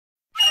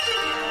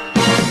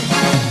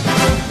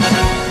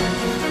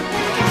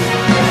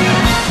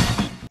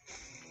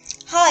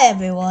Hi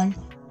everyone,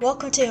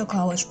 welcome to your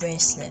Car Wash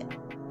Bracelet.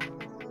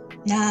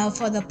 Now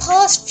for the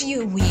past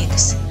few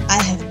weeks I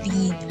have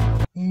been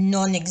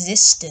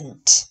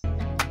non-existent.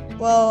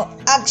 Well,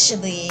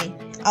 actually,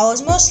 I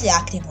was mostly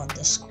active on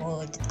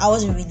Discord. I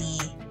wasn't really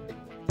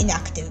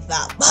inactive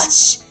that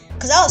much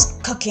because I was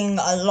cooking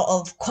a lot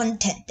of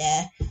content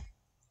there.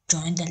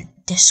 Join the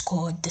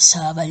Discord, the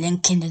server,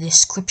 link in the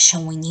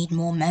description. We need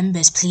more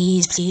members,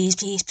 please.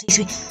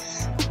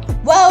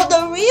 Well,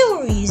 the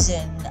real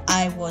reason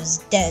I was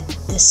dead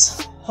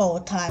this whole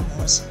time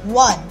was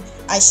 1.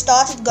 I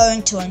started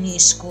going to a new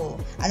school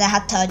and I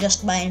had to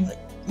adjust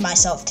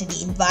myself to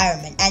the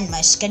environment and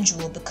my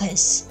schedule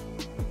because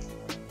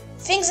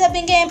things have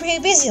been getting pretty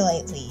busy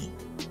lately,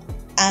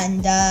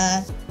 and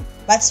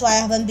that's why I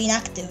haven't been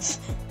active.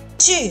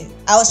 2.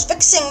 I was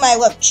fixing my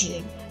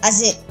Webtoon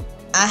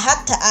I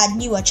had to add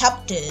newer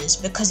chapters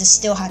because it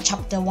still had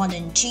chapter 1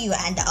 and 2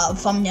 and the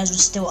thumbnails were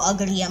still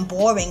ugly and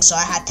boring, so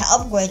I had to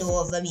upgrade all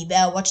of them. You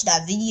better watch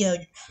that video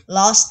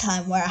last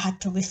time where I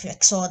had to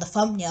refix all the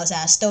thumbnails,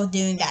 and I'm still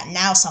doing that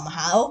now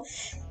somehow.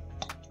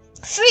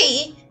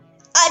 3.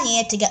 I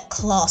needed to get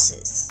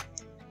classes.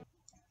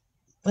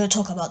 We'll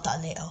talk about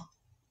that later.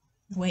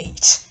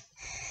 Wait.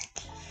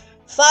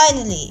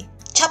 Finally,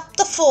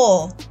 chapter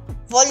 4,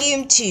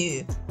 volume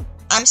 2.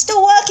 I'm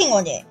still working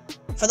on it.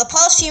 For the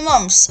past few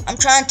months, I'm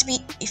trying to be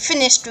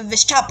finished with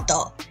this chapter.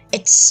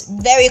 It's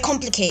very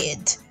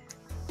complicated.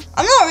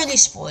 I'm not really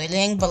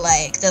spoiling, but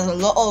there's a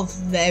lot of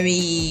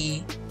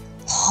very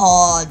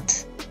hard...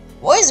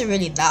 Well, is it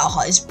really that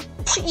hard? It's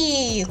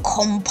pretty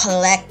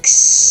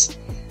complex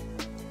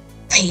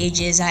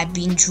pages I've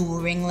been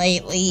drawing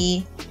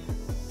lately.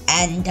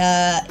 And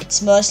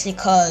it's mostly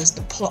because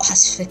the plot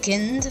has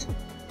thickened.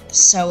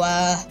 So,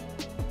 a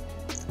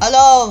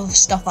lot of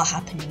stuff are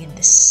happening in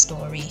this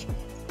story.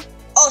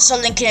 Also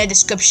link in the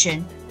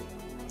description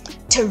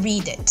to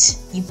read it.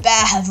 You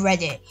better have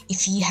read it.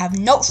 If you have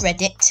not read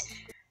it,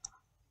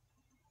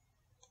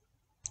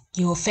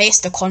 you will face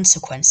the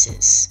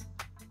consequences.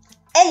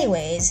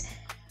 Anyways,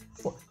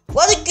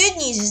 well, the good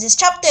news is this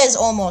chapter is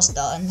almost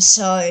done,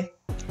 so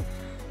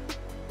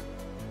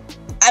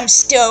I'm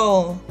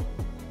still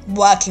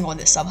working on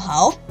it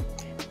somehow.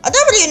 I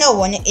don't really know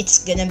when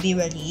it's gonna be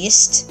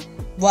released.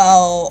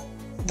 Well,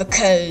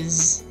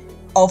 because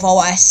although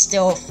I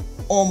still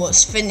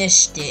almost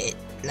finished it,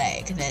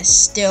 there's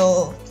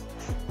still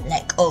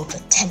over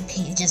 10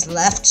 pages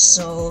left,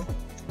 so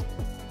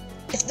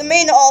if the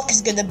main arc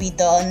is gonna be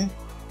done,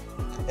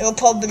 it'll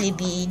probably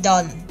be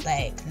done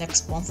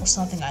next month or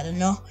something, I don't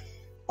know.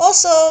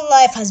 Also,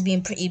 life has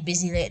been pretty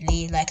busy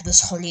lately. This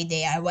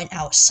holiday I went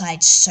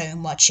outside so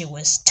much, it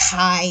was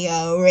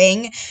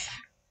tiring.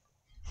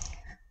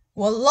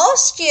 Well,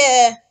 last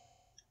year,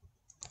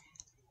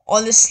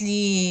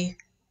 honestly,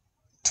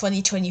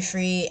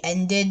 2023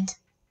 ended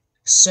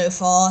so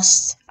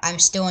fast. I'm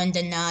still in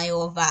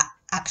denial of that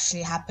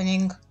actually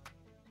happening.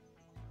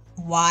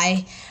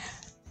 Why?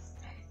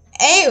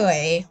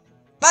 Anyway,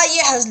 that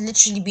year has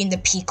literally been the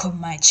peak of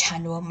my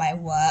channel and my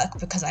work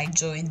because I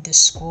joined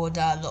Discord.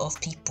 A lot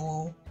of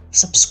people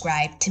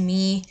subscribed to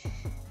me,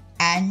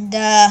 and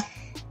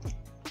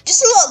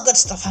just a lot of good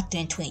stuff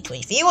happened in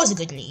 2023. It was a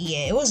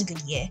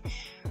good year.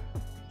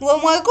 Well,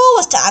 my goal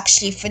was to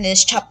actually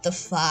finish chapter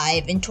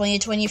 5 in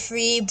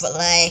 2023, but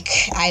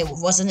I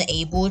wasn't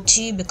able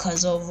to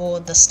because of all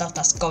the stuff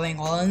that's going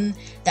on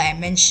that I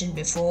mentioned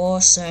before,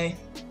 so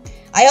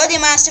I only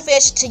managed to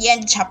finish to the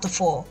end of chapter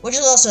 4, which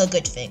is also a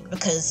good thing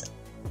because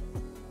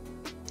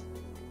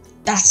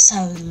that's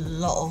a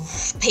lot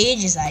of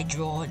pages I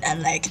drawn,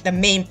 and the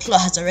main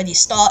plot has already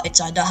started,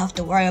 so I don't have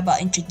to worry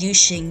about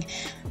introducing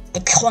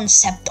the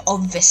concept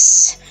of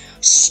this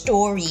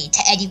story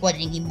to anyone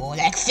anymore.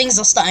 Things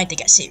are starting to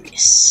get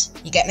serious.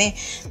 You get me?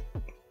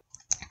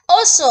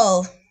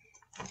 Also,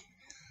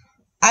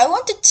 I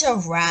wanted to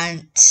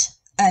rant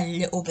a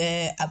little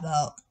bit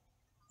about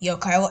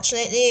Yokai Watch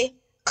lately,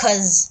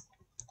 because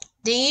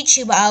the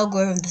YouTube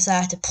algorithm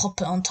decided to pop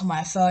it onto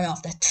my phone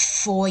after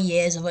 4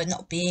 years of it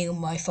not being on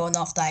my phone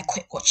after I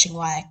quit watching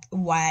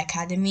Y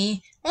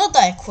Academy. Well, not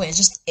that I quit,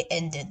 just it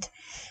ended.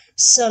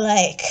 So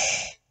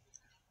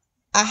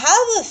I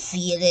have a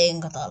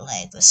feeling that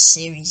the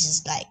series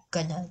is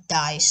gonna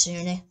die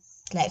soon,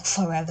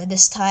 forever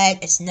this time.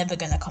 It's never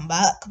gonna come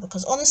back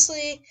because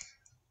honestly,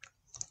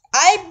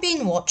 I've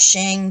been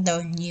watching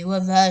the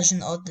newer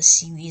version of the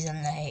series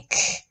and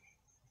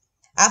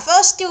at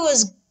first it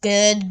was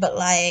good, but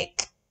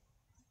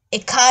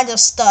it kind of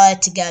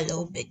started to get a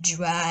little bit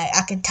dry.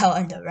 I can tell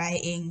in the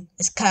writing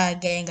it's kind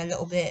of getting a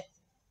little bit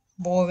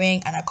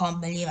boring, and I can't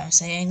believe I'm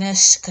saying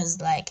this because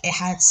it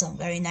had some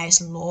very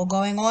nice lore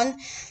going on.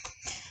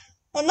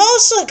 And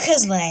also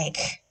because,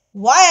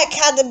 Y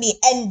Academy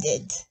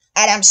ended,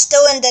 and I'm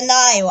still in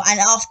denial, and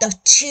after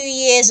 2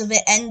 years of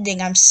it ending,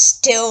 I'm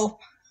still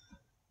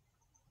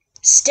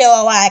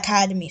a Y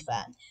Academy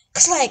fan.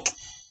 Because,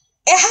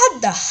 it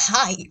had the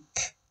hype.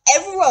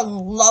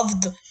 Everyone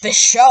loved the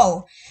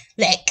show.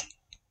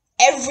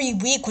 Every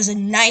week was a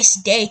nice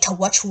day to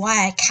watch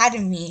Y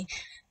Academy,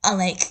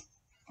 and,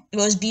 It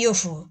was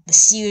beautiful. The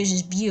series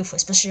was beautiful,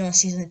 especially when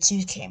season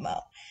 2 came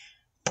out.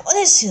 But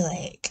honestly,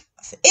 like,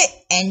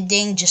 it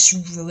ending just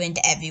ruined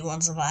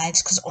everyone's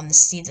lives, because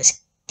honestly,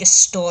 the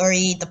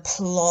story, the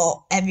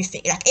plot,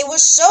 everything, like, it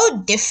was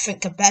so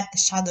different compared to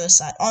Shadow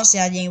Side. Honestly,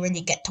 I didn't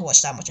really get to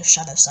watch that much of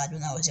Shadow Side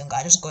when I was younger.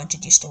 I just got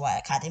introduced to Y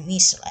Academy,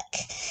 so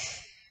like,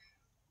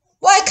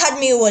 Y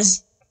Academy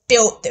was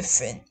built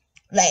different.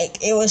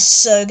 Like, it was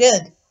so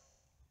good.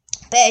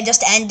 But it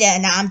just ended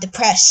and now I'm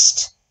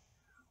depressed.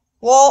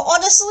 Well,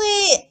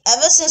 honestly,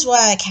 ever since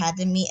Y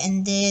Academy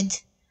ended,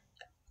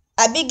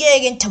 I've been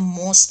getting into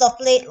more stuff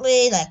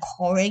lately, like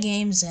horror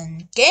games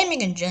and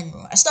gaming in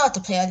general. I started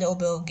to play a little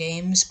bit of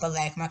games, but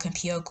like my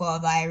computer got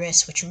a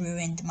virus which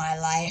ruined my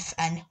life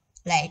and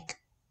like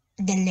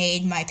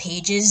delayed my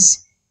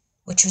pages,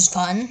 which was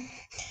fun.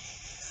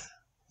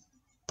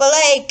 But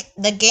like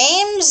the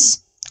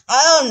games,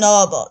 I don't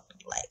know about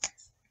like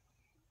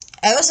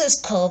ever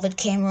since COVID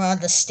came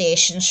around, the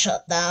station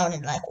shut down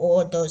and like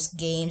all those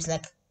games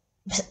like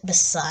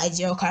besides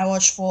Yokai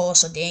Watch 4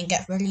 so they didn't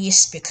get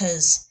released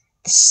because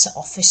the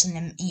office in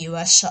the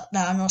US shut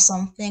down or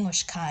something,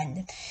 which kind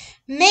of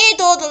made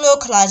all the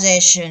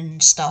localization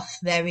stuff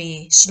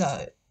very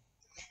slow.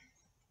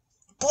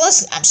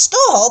 Plus, I'm still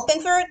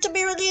hoping for it to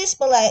be released,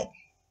 but like,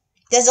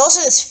 there's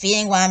also this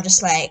feeling where I'm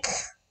just like,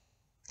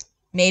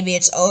 maybe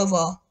it's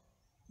over.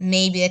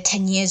 Maybe the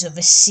 10 years of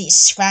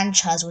this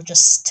franchise will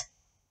just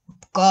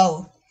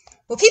go.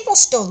 But people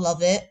still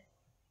love it.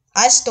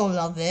 I still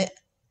love it.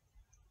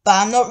 But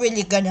I'm not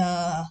really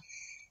gonna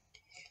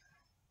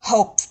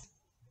hope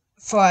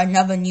for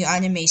another new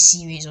anime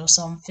series or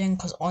something,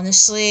 because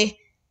honestly,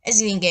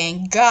 it's been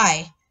getting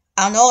dry.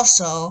 And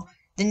also,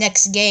 the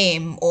next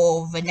game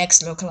or the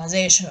next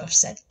localization of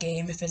said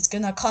game, if it's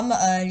gonna come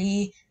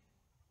early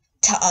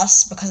to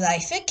us, because I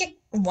think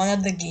one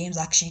of the games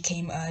actually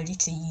came early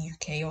to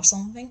UK or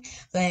something.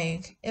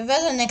 Like, if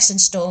there's a next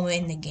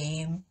installment in the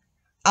game,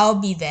 I'll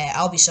be there.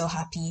 I'll be so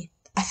happy.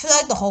 I feel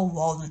like the whole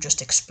world would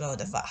just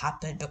explode if that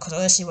happened, because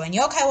honestly, when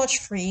Yokai Watch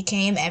 3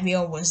 came,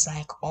 everyone was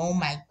like, oh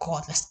my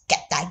god, let's get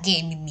that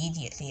game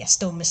immediately. I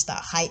still miss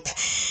that hype.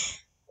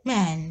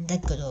 Man, the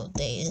good old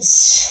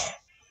days.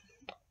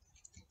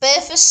 But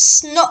if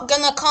it's not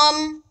gonna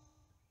come,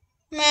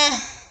 meh.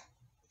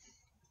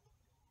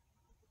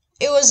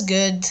 It was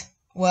good,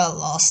 well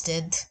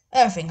lasted.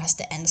 Everything has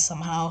to end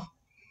somehow.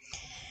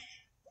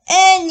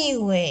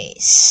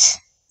 Anyways,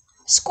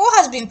 school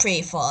has been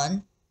pretty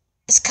fun.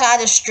 It's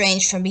kind of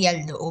strange for me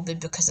a little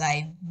bit because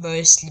I've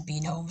mostly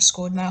been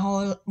homeschooled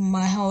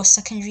my whole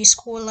secondary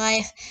school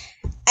life,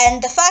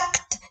 and the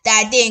fact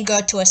that I didn't go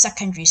to a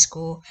secondary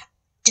school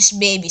just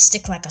made me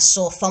stick like a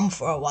sore thumb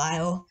for a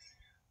while.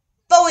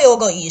 But we all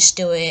got used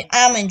to it.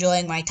 I'm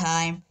enjoying my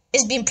time.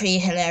 It's been pretty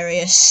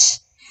hilarious.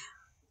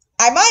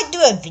 I might do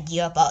a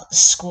video about the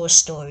school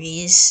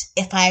stories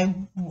if I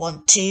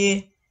want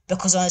to,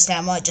 because honestly I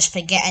might just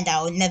forget and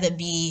I will never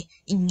be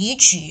in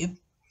YouTube.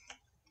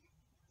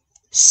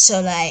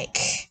 So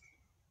like,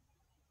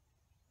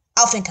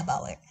 I'll think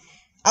about it.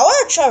 I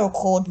want to try to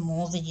record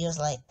more videos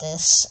like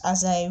this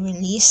as I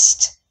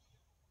released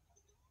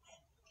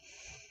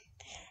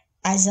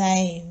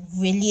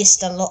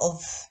a lot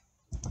of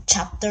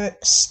chapter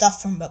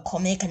stuff from the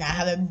comic and I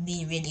haven't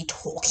been really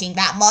talking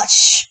that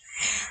much.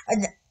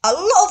 And a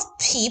lot of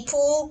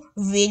people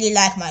really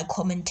like my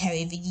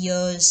commentary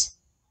videos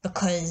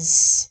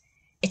because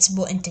it's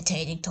more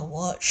entertaining to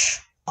watch.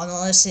 And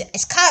honestly,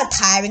 it's kind of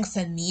tiring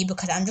for me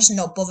because I'm just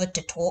not bothered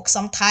to talk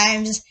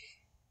sometimes.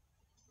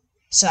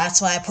 So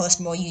that's why I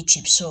post more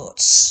YouTube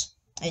shorts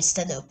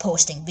instead of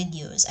posting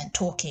videos and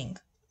talking.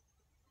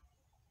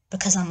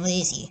 Because I'm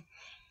lazy.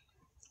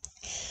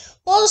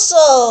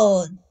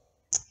 Also,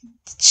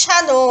 the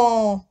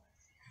channel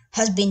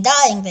has been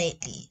dying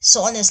lately,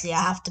 so honestly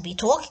I have to be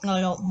talking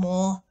a lot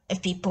more.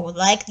 If people would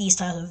like these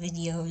types of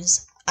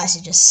videos, I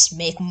should just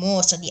make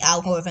more so the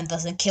algorithm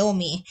doesn't kill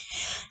me.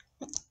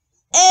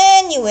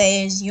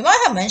 Anyways, you might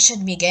have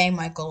mentioned me getting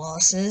my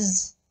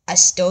glasses. I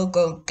still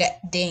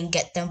didn't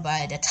get them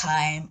by the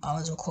time I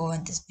was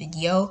recording this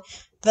video,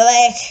 but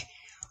like,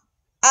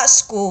 at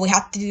school we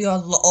had to do a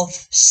lot of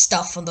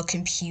stuff on the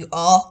computer,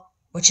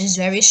 which is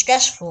very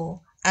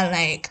stressful, and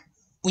like,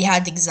 we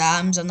had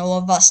exams and all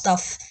of that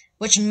stuff,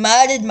 which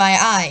murdered my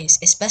eyes,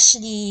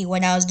 especially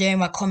when I was doing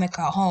my comic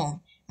at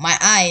home. My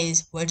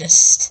eyes were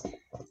just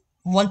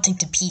wanting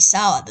to peace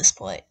out at this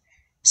point.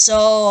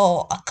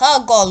 So I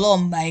kind of got a lot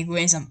of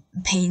migraines and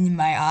pain in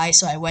my eyes,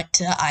 so I went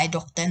to the eye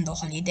doctor in the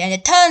holiday, and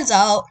it turns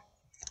out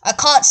I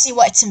can't see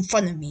what's in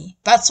front of me.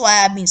 That's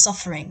why I've been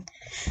suffering.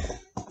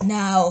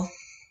 Now,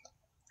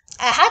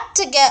 I had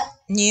to get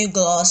new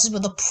glasses,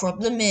 but the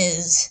problem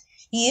is,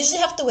 you usually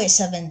have to wait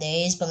 7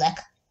 days, but like,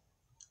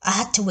 I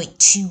had to wait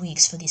 2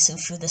 weeks for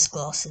these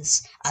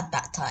glasses at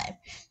that time.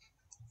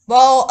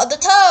 Well, at the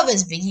time of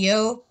this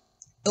video,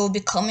 it will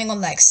be coming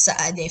on like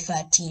Saturday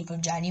 13th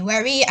of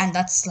January, and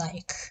that's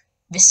like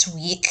this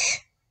week.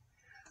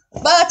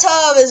 By the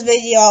time of this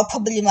video, I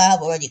probably might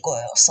have already got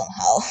it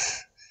somehow.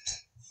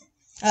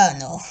 I don't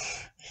know.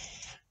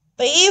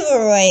 But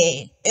either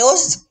way, it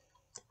was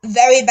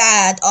very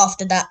bad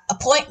after that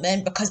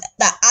appointment because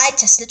that eye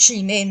test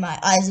literally made my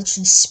eyes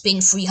literally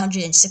spin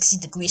 360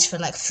 degrees for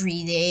like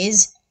 3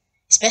 days.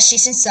 Especially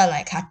since I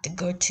like had to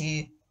go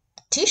to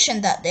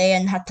tuition that day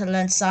and had to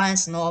learn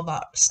science and all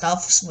about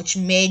stuff, which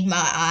made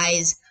my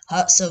eyes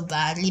hurt so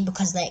badly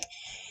because like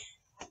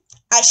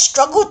I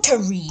struggled to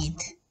read.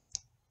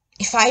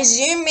 If I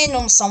zoom in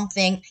on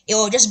something, it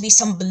will just be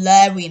some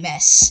blurry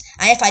mess.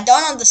 And if I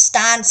don't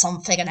understand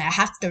something and I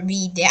have to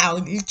read it, I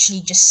would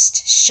literally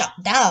just shut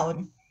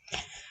down.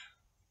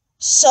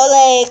 So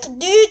like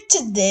due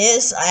to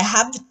this,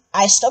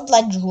 I stopped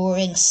like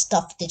drawing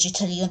stuff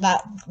digitally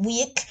that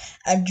week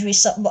and drew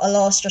a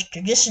lot of stuff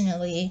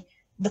traditionally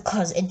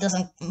because it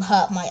doesn't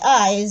hurt my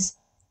eyes.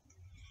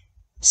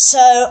 So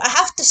I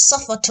have to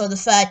suffer till the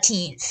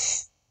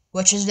 13th,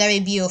 which is very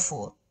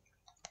beautiful.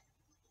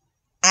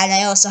 And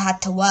I also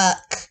had to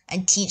work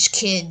and teach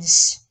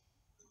kids.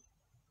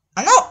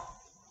 I'm not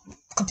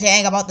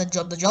complaining about the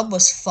job. The job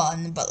was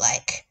fun, but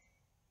like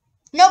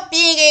not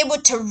being able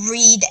to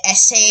read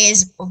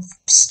essays of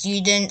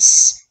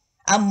students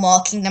and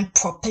marking them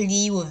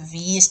properly with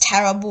these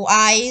terrible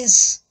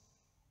eyes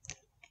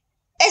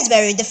is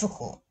very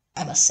difficult,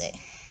 I must say.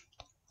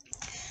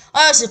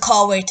 I also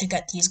can't wait to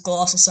get these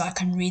glasses so I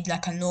can read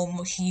like a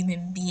normal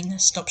human being and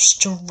stop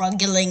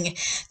struggling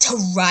to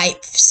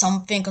write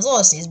something, because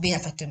honestly it's been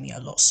affecting me a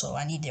lot, so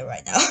I need it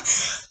right now.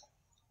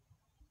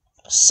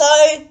 So,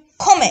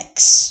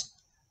 comics.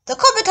 The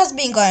comic has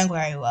been going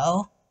very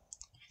well.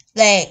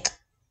 Like,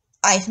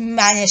 I've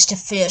managed to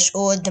finish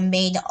all the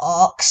main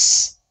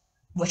arcs,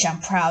 which I'm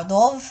proud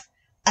of,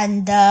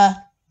 and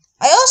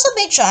I also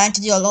been trying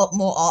to do a lot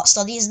more art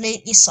studies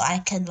lately so I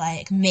can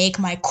like make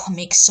my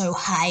comics so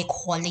high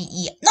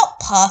quality. Not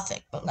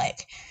perfect, but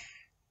like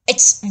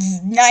it's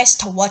nice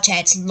to watch and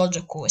it's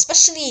logical,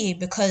 especially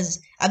because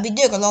I've been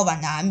doing a lot of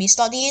anatomy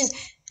studies,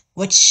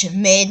 which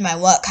made my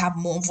work have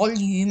more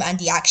volume and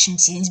the action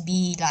scenes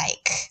be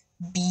like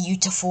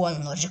beautiful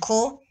and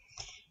logical.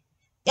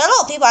 Yeah, a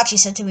lot of people actually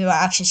said to me my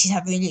action scenes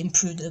have really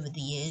improved over the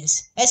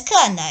years. It's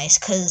kind of nice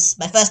because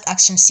my first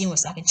action scene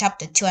was like in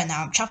chapter 2 and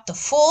now I'm chapter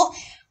 4.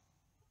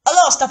 A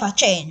lot of stuff has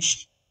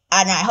changed,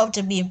 and I hope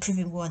to be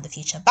improving more in the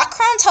future.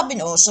 Backgrounds have been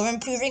also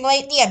improving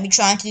lately. I've been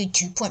trying to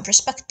do 2-point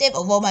perspective,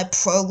 although my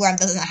program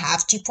doesn't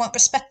have 2-point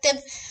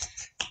perspective.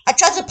 I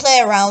try to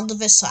play around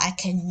with it so I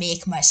can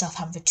make myself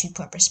have a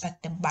 2-point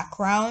perspective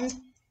background.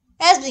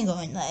 It's been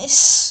going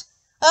nice.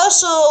 I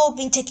also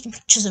been taking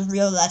pictures of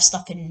real life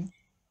stuff in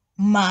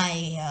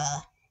my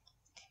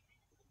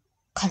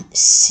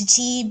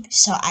city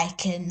so I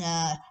can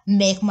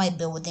make my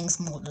buildings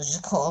more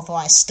logical, although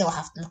I still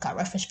have to look at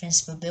reference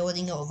prints for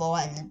building, although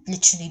I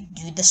literally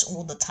do this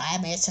all the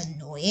time and it's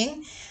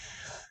annoying.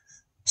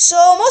 So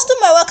most of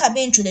my work have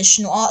been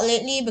traditional art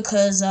lately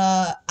because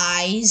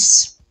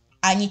eyes.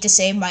 I need to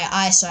save my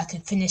eyes so I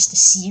can finish the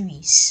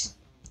series.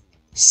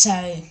 So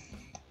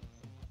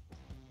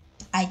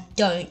I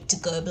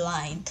don't go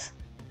blind.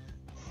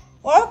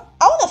 Or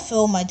I want to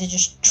film my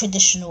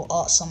traditional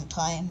art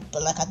sometime,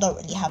 but like I don't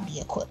really have the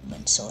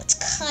equipment, so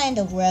it's kind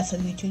of rare for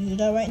me to do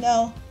that right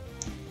now.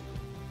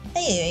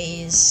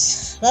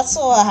 Anyways, that's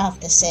all I have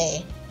to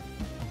say.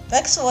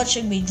 Thanks for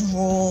watching me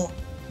draw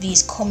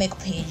these comic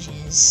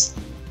pages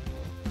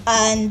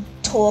and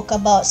talk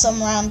about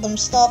some random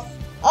stuff.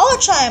 I'll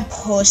try and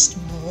post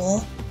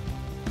more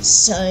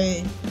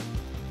so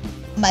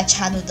my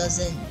channel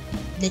doesn't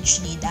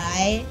literally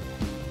die.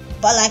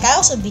 But like I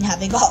also been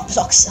having art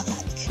blocks, so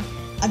like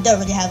I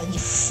don't really have any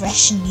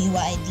fresh new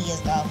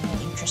ideas that are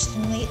more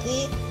interesting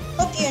lately.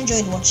 Hope you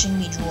enjoyed watching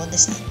me draw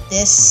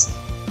this,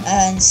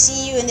 and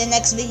see you in the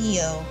next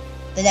video.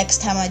 The next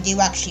time I do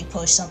actually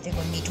post something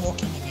with me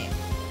talking in it.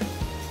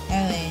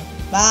 Anyway,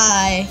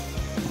 bye!